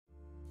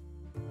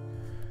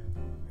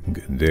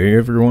Good day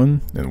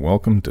everyone, and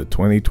welcome to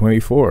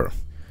 2024.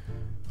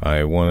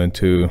 I wanted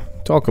to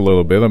talk a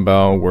little bit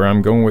about where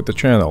I'm going with the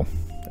channel.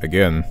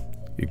 Again,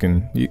 you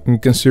can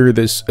consider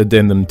this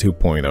addendum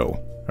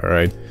 2.0,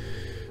 alright?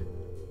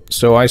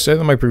 So I said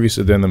in my previous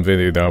addendum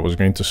video that I was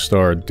going to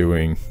start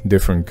doing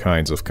different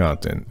kinds of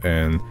content,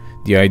 and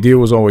the idea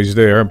was always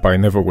there, but I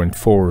never went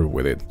forward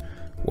with it.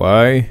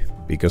 Why?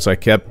 Because I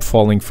kept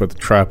falling for the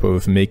trap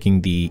of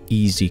making the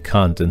easy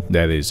content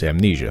that is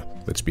Amnesia.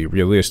 Let's be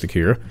realistic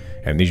here.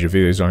 Amnesia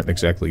videos aren't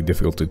exactly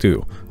difficult to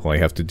do. All I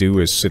have to do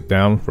is sit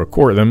down,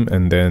 record them,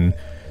 and then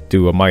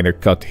do a minor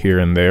cut here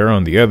and there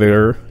on the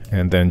editor,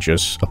 and then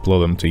just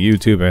upload them to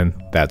YouTube, and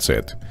that's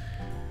it.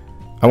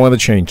 I want to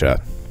change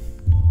that.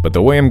 But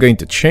the way I'm going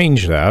to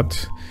change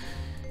that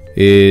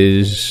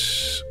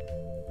is...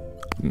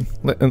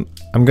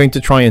 I'm going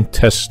to try and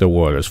test the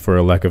waters, for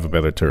a lack of a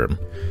better term.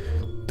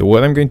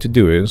 What I'm going to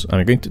do is,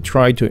 I'm going to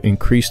try to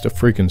increase the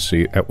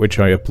frequency at which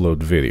I upload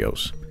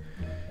videos.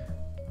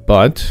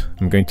 But,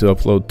 I'm going to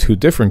upload two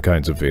different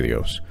kinds of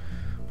videos.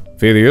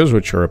 Videos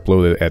which are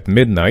uploaded at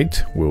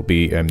midnight will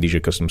be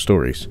Amnesia Custom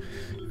Stories.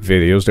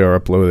 Videos that are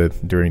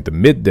uploaded during the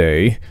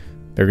midday,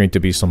 they're going to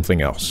be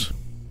something else.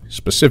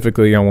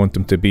 Specifically, I want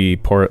them to be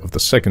part of the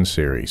second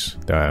series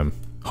that I'm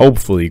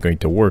hopefully going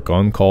to work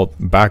on, called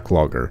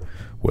Backlogger.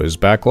 What is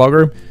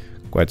Backlogger?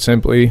 Quite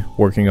simply,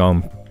 working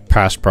on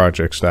past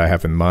projects that I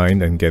have in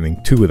mind and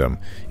getting to them,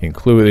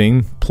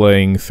 including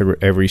playing through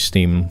every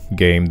Steam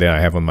game that I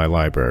have on my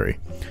library.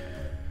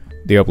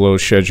 The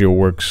upload schedule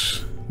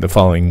works the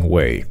following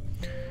way.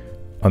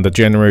 On the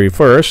January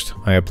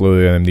 1st, I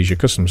uploaded an Amnesia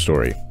Custom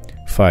Story.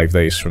 5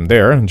 days from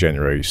there, on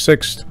January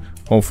 6th,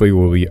 hopefully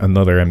will be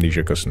another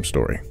Amnesia Custom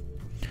Story.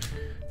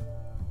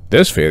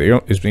 This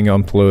video is being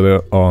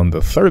uploaded on the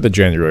 3rd of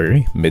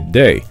January,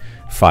 midday.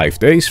 5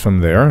 days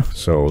from there,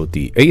 so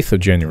the 8th of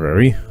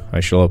January,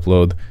 I shall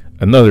upload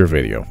another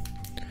video.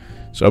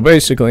 So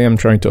basically I'm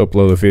trying to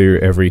upload a video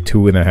every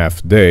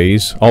 2.5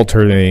 days,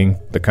 alternating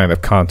the kind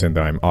of content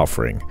that I'm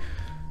offering.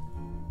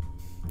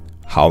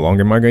 How long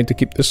am I going to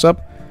keep this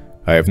up?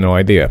 I have no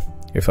idea.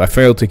 If I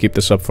fail to keep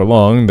this up for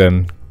long,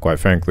 then quite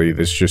frankly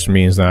this just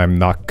means that I'm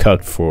not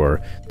cut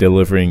for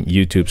delivering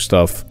YouTube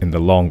stuff in the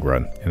long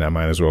run, and I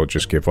might as well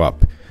just give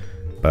up.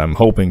 But I'm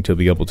hoping to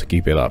be able to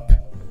keep it up.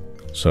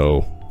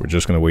 So we're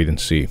just gonna wait and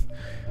see.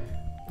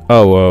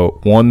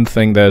 One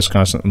thing that is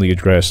constantly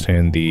addressed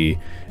in the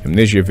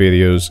Amnesia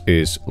videos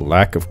is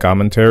lack of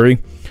commentary.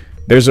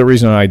 There's a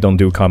reason I don't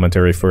do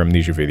commentary for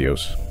Amnesia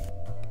videos.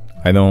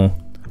 I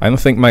don't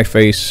think my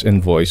face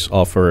and voice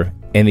offer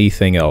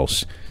anything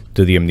else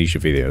to the Amnesia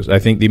videos. I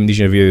think the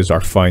Amnesia videos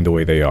are fine the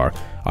way they are.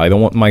 I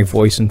don't want my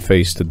voice and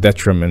face to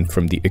detriment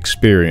from the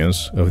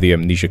experience of the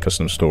Amnesia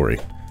Custom Story.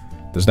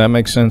 Does that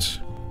make sense?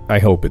 I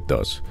hope it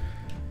does.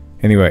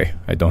 Anyway,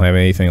 I don't have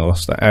anything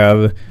else to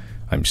add.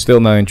 I'm still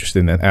not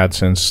interested in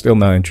AdSense, still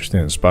not interested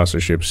in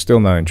sponsorships, still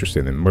not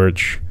interested in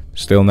merch,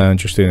 still not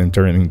interested in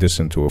turning this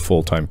into a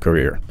full-time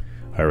career.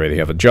 I already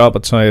have a job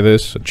outside of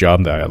this, a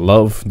job that I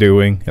love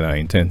doing and I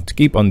intend to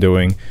keep on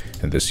doing,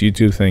 and this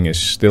YouTube thing is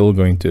still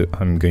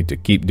I'm going to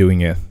keep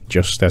doing it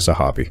just as a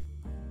hobby.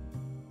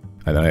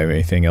 I don't have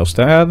anything else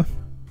to add.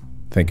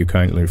 Thank you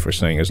kindly for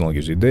staying as long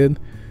as you did,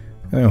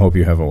 and I hope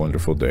you have a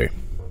wonderful day.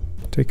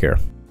 Take care.